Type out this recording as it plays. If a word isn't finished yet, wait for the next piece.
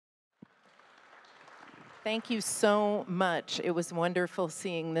Thank you so much. It was wonderful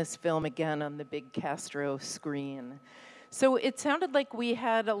seeing this film again on the big Castro screen. So it sounded like we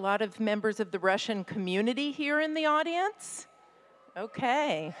had a lot of members of the Russian community here in the audience.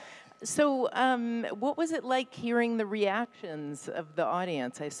 Okay. So what was it like hearing the reactions of the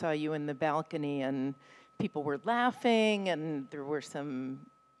audience? I saw you in the balcony and people were laughing and there were some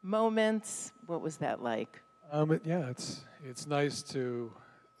moments. What was that like? Yeah, it's nice to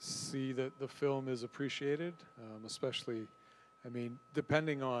see that the film is appreciated, especially, I mean,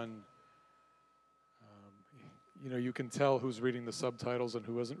 depending on, you can tell who's reading the subtitles and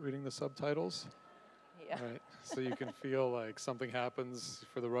who isn't reading the subtitles. Yeah. Right? So you can feel like something happens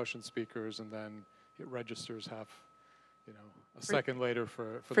for the Russian speakers and then it registers a second later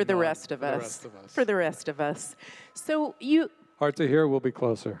for the rest of us. For the rest of us. So hard to hear, we'll be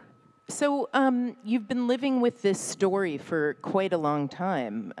closer. So you've been living with this story for quite a long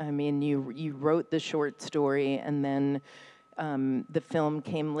time. I mean, you wrote the short story and then the film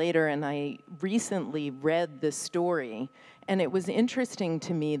came later, and I recently read the story, and it was interesting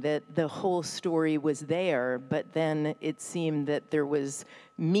to me that the whole story was there, but then it seemed that there was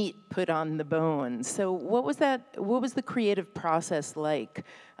meat put on the bones. So what was the creative process like?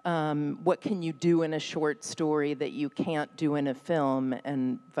 What can you do in a short story that you can't do in a film,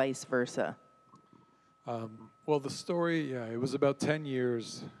 and vice versa? Well, the story, it was about 10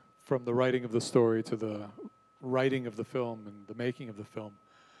 years from the writing of the story to the writing of the film and the making of the film.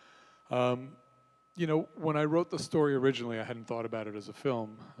 When I wrote the story originally, I hadn't thought about it as a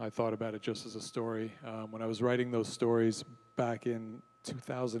film. I thought about it just as a story. When I was writing those stories back in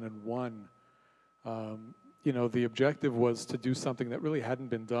 2001, the objective was to do something that really hadn't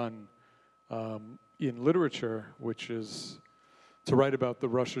been done in literature, which is to write about the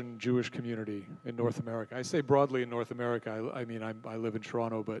Russian Jewish community in North America. I say broadly in North America. I live in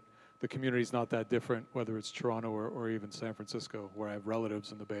Toronto, but the community's not that different, whether it's Toronto or even San Francisco, where I have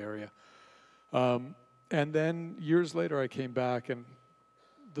relatives in the Bay Area. And then years later, I came back, and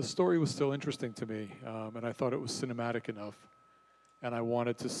the story was still interesting to me, and I thought it was cinematic enough, and I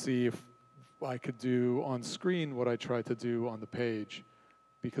wanted to see if I could do on screen what I tried to do on the page,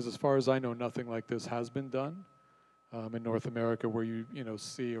 because as far as I know, nothing like this has been done in North America, where you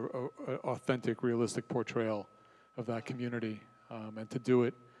see an authentic, realistic portrayal of that community, and to do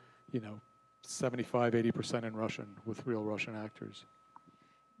it 75, 80% in Russian with real Russian actors.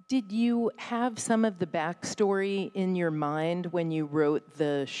 Did you have some of the backstory in your mind when you wrote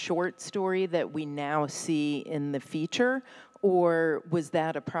the short story that we now see in the feature, or was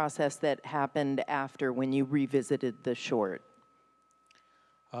that a process that happened after when you revisited the short?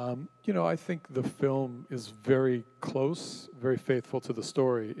 I think the film is very close, very faithful to the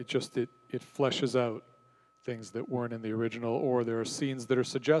story. It fleshes out things that weren't in the original, or there are scenes that are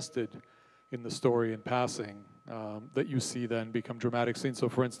suggested in the story in passing that you see then become dramatic scenes. So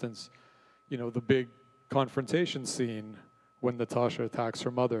for instance, the big confrontation scene when Natasha attacks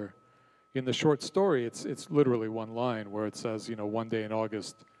her mother. In the short story, it's literally one line where it says, one day in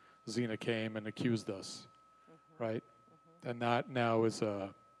August, Zina came and accused us, right? And that now is a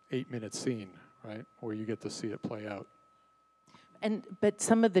 8-minute scene, right, where you get to see it play out. But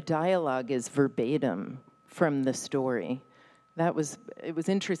some of the dialogue is verbatim from the story. It was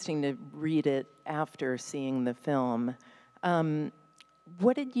interesting to read it after seeing the film. How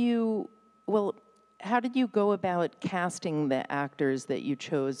did you go about casting the actors that you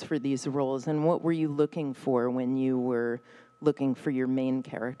chose for these roles, and what were you looking for when you were looking for your main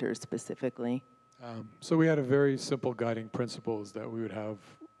characters specifically? So we had a very simple guiding principle, is that we would have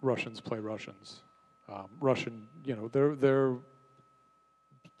Russians play Russians. Russian, they're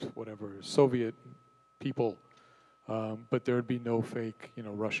whatever, Soviet people, but there would be no fake,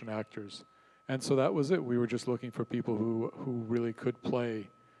 Russian actors. And so that was it. We were just looking for people who really could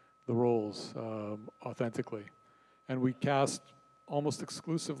play the roles authentically. And we cast almost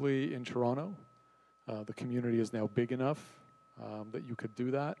exclusively in Toronto. The community is now big enough that you could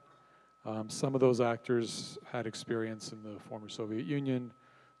do that. Some of those actors had experience in the former Soviet Union,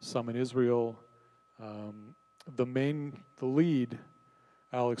 some in Israel. The lead,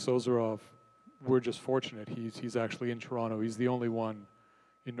 Alex Ozerov, we're just fortunate. He's actually in Toronto. He's the only one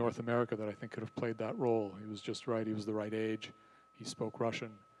in North America that I think could have played that role. He was just right. He was the right age. He spoke Russian.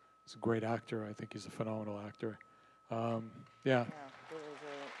 He's a great actor. I think he's a phenomenal actor. Yeah.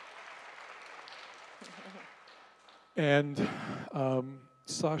 And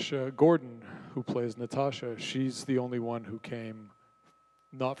Sasha Gordon, who plays Natasha, she's the only one who came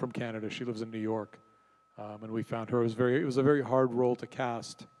not from Canada. She lives in New York. And we found her. It was a very hard role to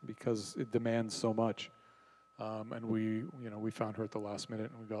cast because it demands so much. And we found her at the last minute,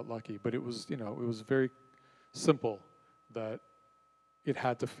 and we got lucky. But it was, it was very simple that it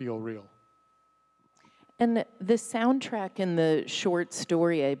had to feel real. And the soundtrack in the short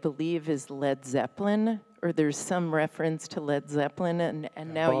story, I believe, is Led Zeppelin, or there's some reference to Led Zeppelin, and Yeah,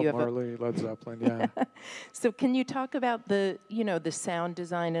 now Bob you have Marley, Led Zeppelin, yeah. So can you talk about the, the sound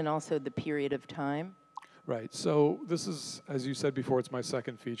design and also the period of time? Right, so this is, as you said before, it's my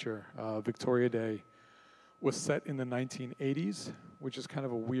second feature. Victoria Day was set in the 1980s, which is kind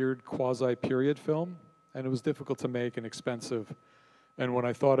of a weird quasi-period film, and it was difficult to make and expensive. And when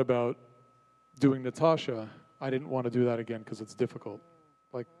I thought about doing Natasha, I didn't want to do that again because it's difficult.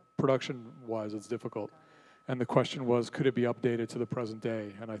 Like, production-wise, it's difficult. And the question was, could it be updated to the present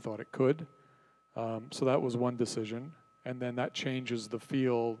day? And I thought it could. So that was one decision. And then that changes the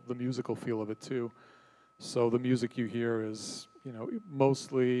feel, the musical feel of it too. So the music you hear is,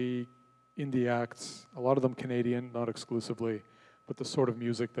 mostly indie acts, a lot of them Canadian, not exclusively, but the sort of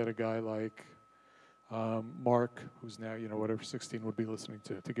music that a guy like Mark, who's now, 16, would be listening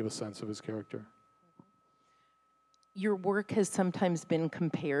to give a sense of his character. Your work has sometimes been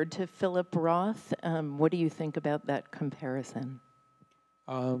compared to Philip Roth. What do you think about that comparison?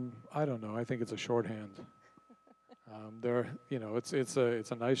 I don't know. I think it's a shorthand.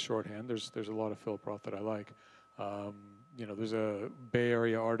 It's a nice shorthand. There's a lot of Philip Roth that I like. There's a Bay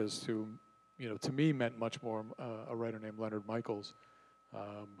Area artist who, to me meant much more. A writer named Leonard Michaels,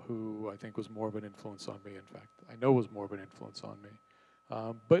 who I think was more of an influence on me. In fact, I know was more of an influence on me.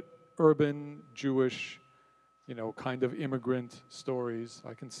 But urban, Jewish, kind of immigrant stories,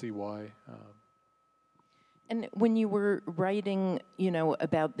 I can see why. And when you were writing,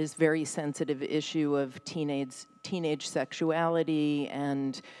 about this very sensitive issue of teenage sexuality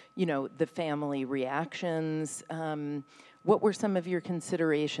and, the family reactions, what were some of your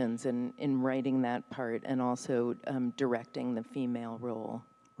considerations in writing that part and also directing the female role?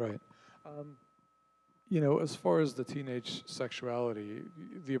 Right. As far as the teenage sexuality,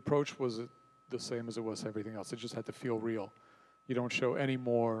 the approach was the same as it was everything else. It just had to feel real. You don't show any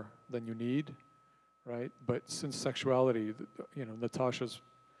more than you need, right? But since sexuality, Natasha's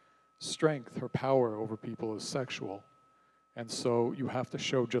strength, her power over people is sexual. And so you have to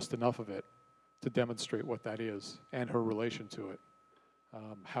show just enough of it to demonstrate what that is and her relation to it.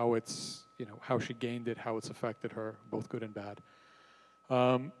 How it's, how she gained it, how it's affected her, both good and bad.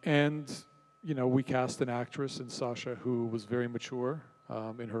 We cast an actress in Sasha who was very mature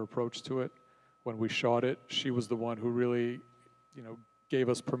in her approach to it. When we shot it, she was the one who really, gave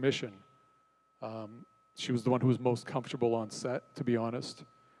us permission. She was the one who was most comfortable on set, to be honest,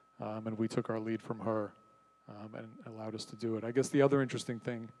 and we took our lead from her and allowed us to do it. I guess the other interesting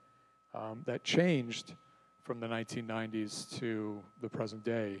thing that changed from the 1990s to the present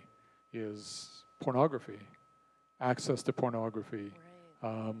day is pornography, access to pornography,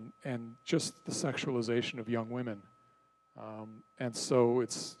 right. And just the sexualization of young women. And so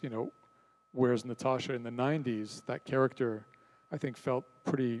it's, whereas Natasha in the 90s, that character, I think, felt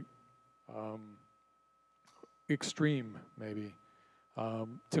pretty extreme, maybe.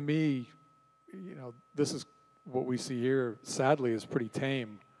 To me, this is what we see here, sadly, is pretty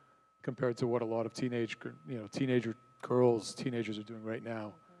tame compared to what a lot of teenager girls, teenagers are doing right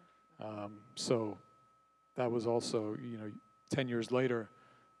now. So that was also, 10 years later,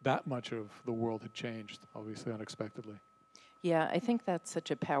 that much of the world had changed, obviously unexpectedly. Yeah, I think that's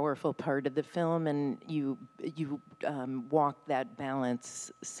such a powerful part of the film, and you walk that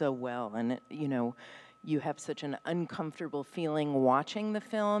balance so well. And you have such an uncomfortable feeling watching the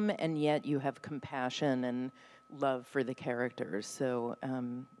film, and yet you have compassion and love for the characters. So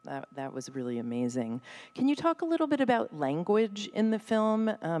that was really amazing. Can you talk a little bit about language in the film?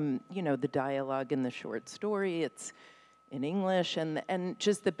 The dialogue in the short story, it's in English, and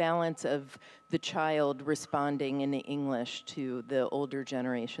just the balance of the child responding in English to the older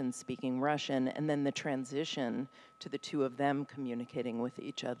generation speaking Russian, and then the transition to the two of them communicating with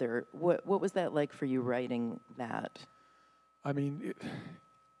each other. What was that like for you writing that? I mean,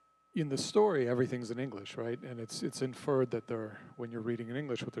 in the story, everything's in English, right? And it's inferred that when you're reading in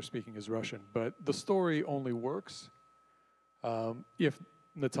English, what they're speaking is Russian. But the story only works if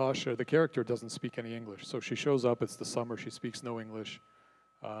Natasha, the character, doesn't speak any English. So she shows up, it's the summer, she speaks no English.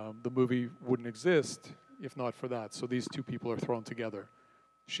 The movie wouldn't exist if not for that. So these two people are thrown together.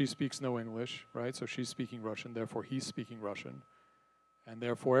 She speaks no English, right? So she's speaking Russian, therefore he's speaking Russian. And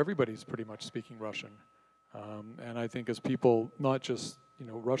therefore everybody's pretty much speaking Russian. And I think as people, not just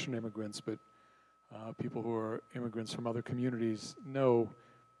Russian immigrants, but people who are immigrants from other communities know,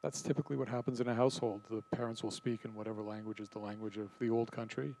 that's typically what happens in a household. The parents will speak in whatever language is the language of the old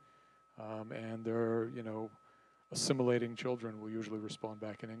country, and their assimilating children will usually respond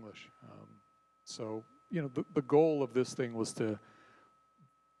back in English. So, the goal of this thing was to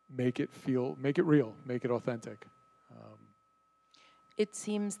make it real, make it authentic. It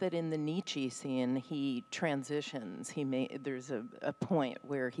seems that in the Nietzsche scene, he transitions. There's a point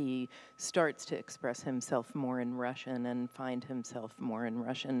where he starts to express himself more in Russian and find himself more in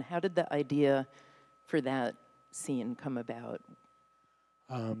Russian. How did the idea for that scene come about?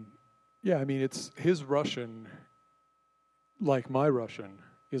 Yeah, I mean, it's his Russian, like my Russian,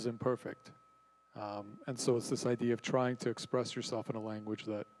 is imperfect. And so it's this idea of trying to express yourself in a language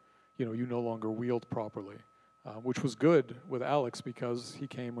that, you no longer wield properly, which was good with Alex because he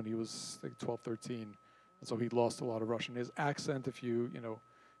came when he was like 12, 13, and so he lost a lot of Russian. His accent, if you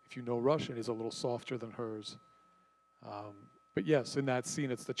know Russian, is a little softer than hers. But yes, in that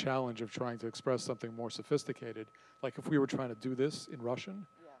scene, it's the challenge of trying to express something more sophisticated. Like if we were trying to do this in Russian,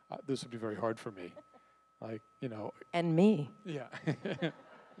 this would be very hard for me. Like, And me. Yeah.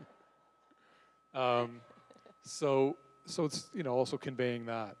 So it's, also conveying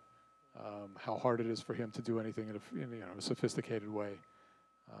that, how hard it is for him to do anything in a sophisticated way.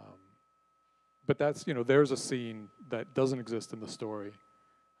 But that's, there's a scene that doesn't exist in the story,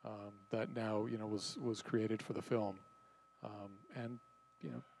 that now, was created for the film. And,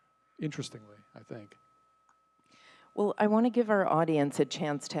 interestingly, I think. Well, I want to give our audience a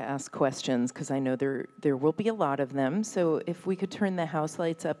chance to ask questions because I know there will be a lot of them. So if we could turn the house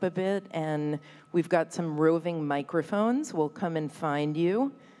lights up a bit, and we've got some roving microphones. We'll come and find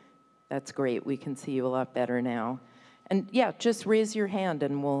you. That's great. We can see you a lot better now. And yeah, just raise your hand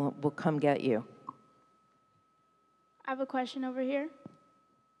and we'll come get you. I have a question over here.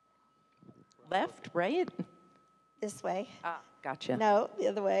 Left, right? This way. Ah, gotcha. No, the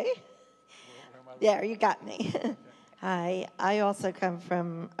other way. There, you got me. Hi, I also come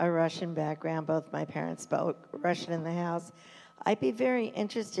from a Russian background. Both my parents spoke Russian in the house. I'd be very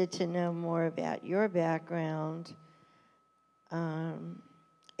interested to know more about your background.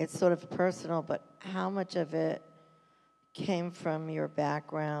 It's sort of personal, but how much of it came from your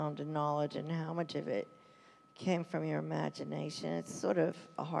background and knowledge, and how much of it came from your imagination? It's sort of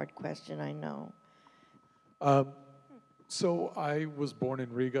a hard question, I know. So I was born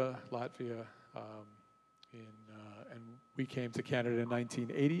in Riga, Latvia, and we came to Canada in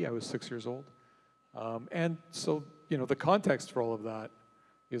 1980. I was 6 years old. And so, the context for all of that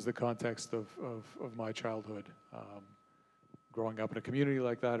is the context of my childhood. Growing up in a community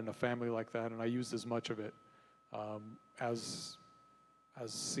like that, in a family like that, and I used as much of it as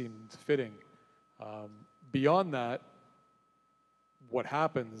seemed fitting. Beyond that, what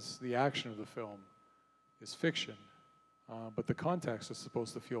happens, the action of the film, is fiction. But the context is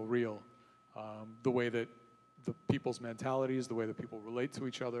supposed to feel real. The way that the people's mentalities, the way that people relate to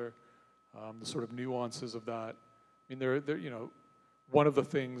each other, the sort of nuances of that. I mean, one of the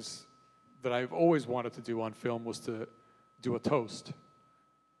things that I've always wanted to do on film was to do a toast.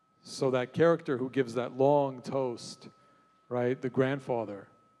 So that character who gives that long toast, right, the grandfather,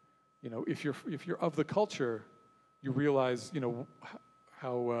 if you're of the culture, you realize,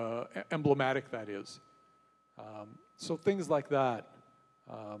 how emblematic that is. So things like that,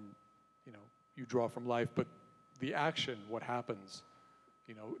 you draw from life, but the action, what happens,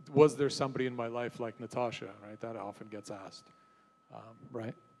 was there somebody in my life like Natasha, right? That often gets asked,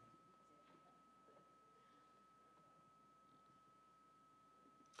 right?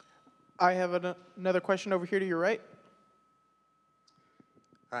 I have another question over here to your right.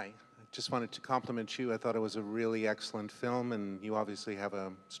 Hi. I just wanted to compliment you. I thought it was a really excellent film, and you obviously have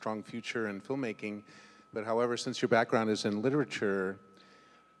a strong future in filmmaking. But however, since your background is in literature,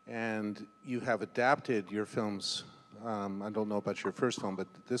 and you have adapted your films, I don't know about your first film, but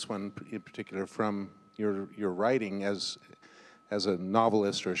this one in particular, from your writing as a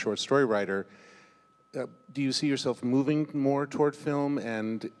novelist or a short story writer, do you see yourself moving more toward film?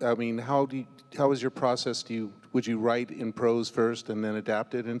 And I mean, how is your process? Would you write in prose first and then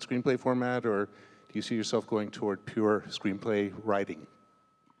adapt it in screenplay format, or do you see yourself going toward pure screenplay writing?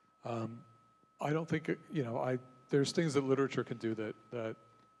 I don't think, there's things that literature can do that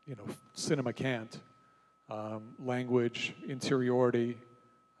cinema can't. Language, interiority,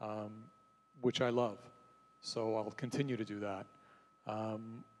 which I love. So I'll continue to do that.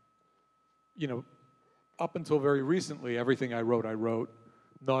 Up until very recently, everything I wrote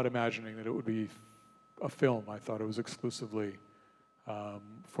not imagining that it would be a film. I thought it was exclusively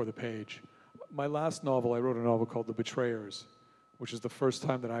for the page. My last novel, I wrote a novel called The Betrayers, which is the first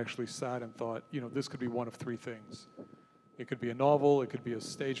time that I actually sat and thought, this could be one of three things. It could be a novel, it could be a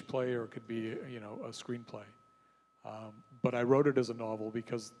stage play, or it could be, a screenplay. But I wrote it as a novel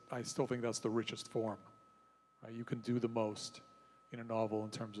because I still think that's the richest form. Right? You can do the most in a novel in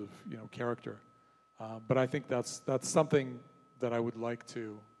terms of, character. But I think that's something that I would like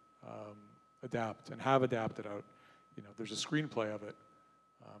to adapt and have adapted out. You know, there's a screenplay of it,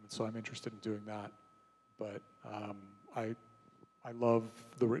 and so I'm interested in doing that. But I love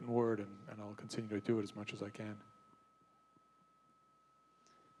the written word, and I'll continue to do it as much as I can.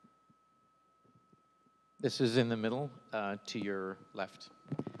 This is in the middle, to your left,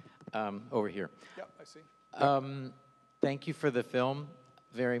 over here. Yep, I see. Thank you for the film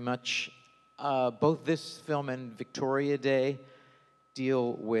very much. Both this film and Victoria Day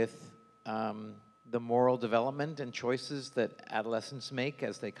deal with the moral development and choices that adolescents make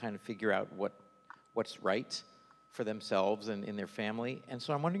as they kind of figure out what's right for themselves and in their family. And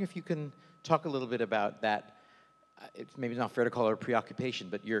so I'm wondering if you can talk a little bit about that. It's maybe not fair to call it a preoccupation,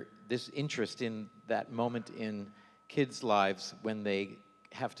 but this interest in that moment in kids' lives when they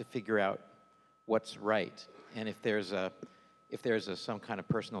have to figure out what's right, and if there's some kind of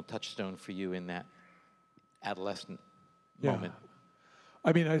personal touchstone for you in that adolescent moment.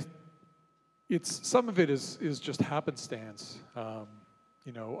 I mean, some of it is just happenstance.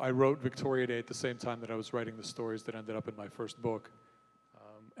 You know, I wrote Victoria Day at the same time that I was writing the stories that ended up in my first book.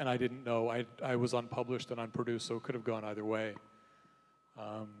 And I didn't know. I was unpublished and unproduced, so it could have gone either way.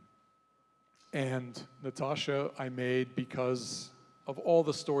 And Natasha I made because of all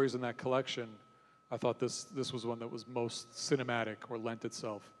the stories in that collection. I thought this was one that was most cinematic or lent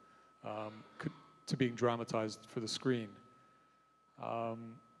itself to being dramatized for the screen.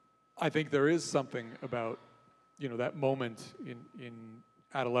 I think there is something about, you know, that moment in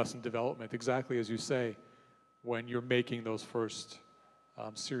adolescent development, exactly as you say, when you're making those first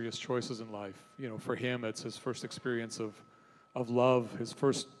serious choices in life. You know, for him, it's his first experience of love, his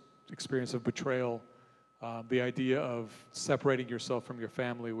first experience of betrayal, the idea of separating yourself from your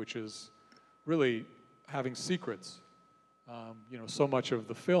family, which is really having secrets. You know, so much of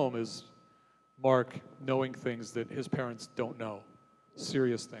the film is Mark knowing things that his parents don't know,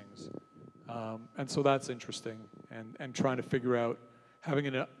 serious things. And so that's interesting, and trying to figure out, having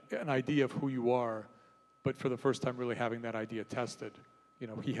an idea of who you are, but for the first time really having that idea tested. You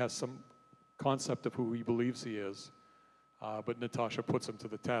know, he has some concept of who he believes he is, but Natasha puts him to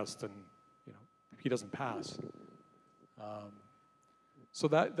the test, and you know, he doesn't pass. So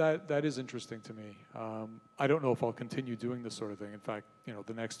that is interesting to me. I don't know if I'll continue doing this sort of thing. In fact, you know,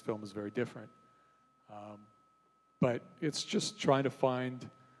 the next film is very different. But it's just trying to find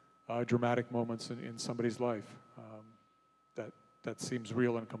dramatic moments in somebody's life that seems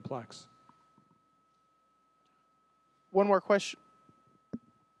real and complex. One more question.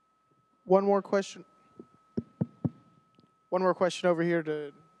 One more question. One more question over here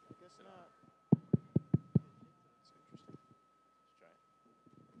to.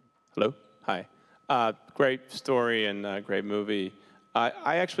 Hello. Hi. Great story and great movie.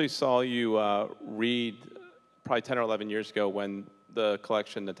 I actually saw you read probably 10 or 11 years ago when the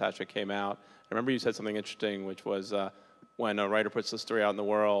collection Natasha came out. I remember you said something interesting, which was when a writer puts the story out in the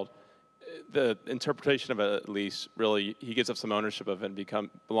world, the interpretation of it, at least, really, he gives up some ownership of it and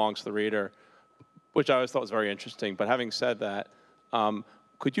belongs to the reader, which I always thought was very interesting. But having said that,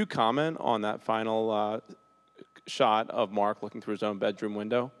 could you comment on that final shot of Mark looking through his own bedroom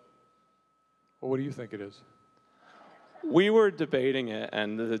window? Well, what do you think it is? We were debating it,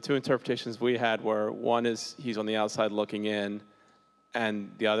 and the two interpretations we had were, one is he's on the outside looking in,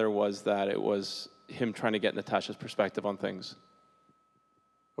 and the other was that it was him trying to get Natasha's perspective on things.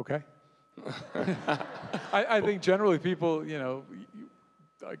 Okay. I think generally people, you know,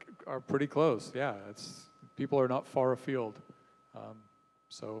 are pretty close. Yeah, people are not far afield.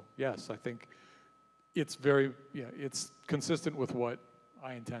 So yes, I think it's it's consistent with what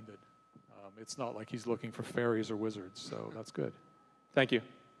I intended. It's not like he's looking for fairies or wizards, so that's good. Thank you.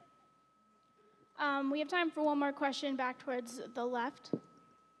 We have time for one more question back towards the left.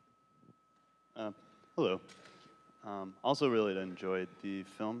 Hello. Also really enjoyed the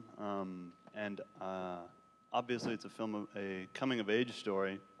film, and obviously it's a coming-of-age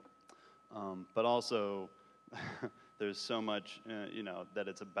story, but also there's so much, you know, that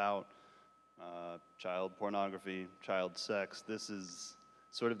it's about child pornography, child sex. This is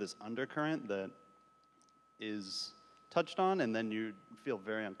sort of this undercurrent that is touched on, and then you feel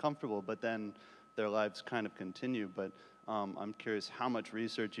very uncomfortable, but then their lives kind of continue. But I'm curious how much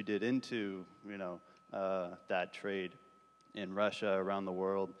research you did into, you know, that trade in Russia, around the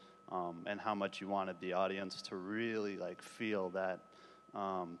world, and how much you wanted the audience to really like feel that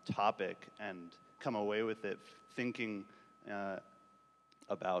topic and come away with it thinking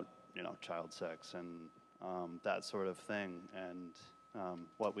about, you know, child sex and that sort of thing, and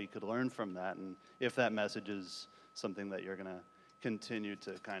what we could learn from that, and if that message is something that you're going to continue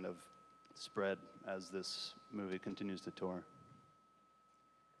to kind of spread as this movie continues to tour?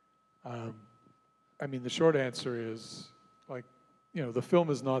 I mean, the short answer is, like, you know, the film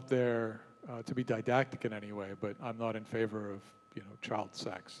is not there to be didactic in any way, but I'm not in favor of, you know, child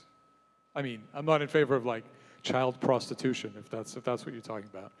sex. I mean, I'm not in favor of, like, child prostitution, if that's what you're talking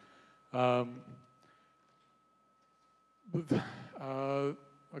about.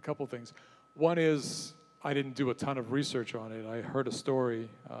 A couple things. One is, I didn't do a ton of research on it. I heard a story.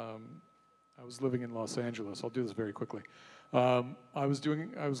 I was living in Los Angeles. I'll do this very quickly. I was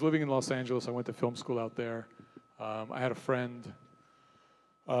living in Los Angeles. I went to film school out there. I had a friend,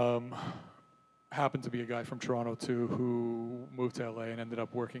 happened to be a guy from Toronto too, who moved to LA and ended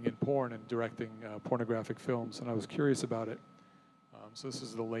up working in porn and directing pornographic films, and I was curious about it. So this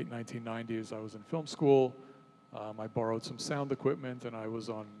is the late 1990s. I was in film school. I borrowed some sound equipment, and I was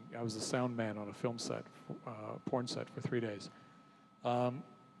the sound man on a film set, porn set for 3 days.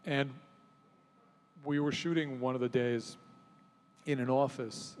 And we were shooting one of the days in an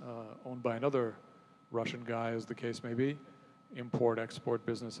office owned by another Russian guy, as the case may be, import-export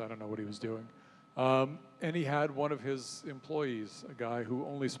business, I don't know what he was doing. And he had one of his employees, a guy who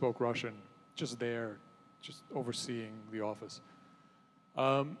only spoke Russian, just there, just overseeing the office.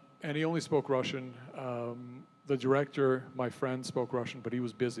 And he only spoke Russian. The director, my friend, spoke Russian, but he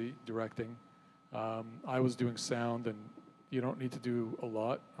was busy directing. I was doing sound, and you don't need to do a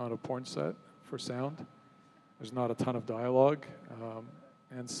lot on a porn set for sound. There's not a ton of dialogue.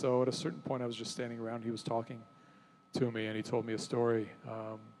 And so at a certain point, I was just standing around. He was talking to me, and he told me a story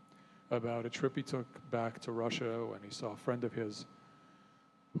about a trip he took back to Russia when he saw a friend of his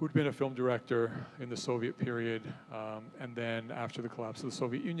who'd been a film director in the Soviet period, and then after the collapse of the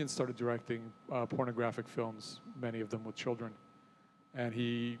Soviet Union, started directing pornographic films, many of them with children. And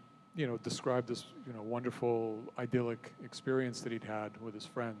he, you know, described this, you know, wonderful, idyllic experience that he'd had with his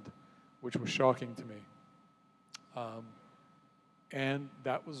friend, which was shocking to me. And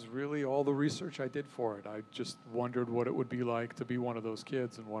that was really all the research I did for it. I just wondered what it would be like to be one of those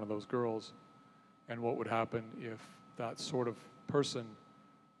kids and one of those girls, and what would happen if that sort of person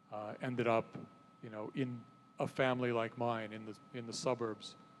ended up, you know, in a family like mine in the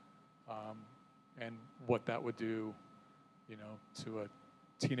suburbs, and what that would do, you know, to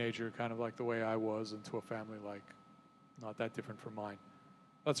a teenager kind of like the way I was, and to a family like not that different from mine.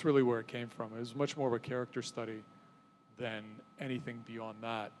 That's really where it came from. It was much more of a character study than anything beyond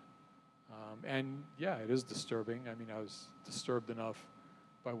that. And yeah, it is disturbing. I mean, I was disturbed enough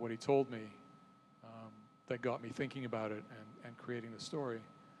by what he told me that got me thinking about it and creating the story,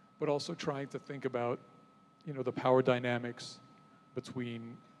 but also trying to think about, you know, the power dynamics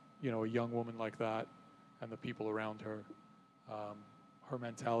between, you know, a young woman like that and the people around her, her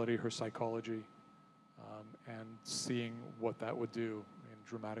mentality, her psychology, and seeing what that would do in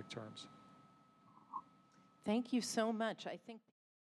dramatic terms. Thank you so much. I think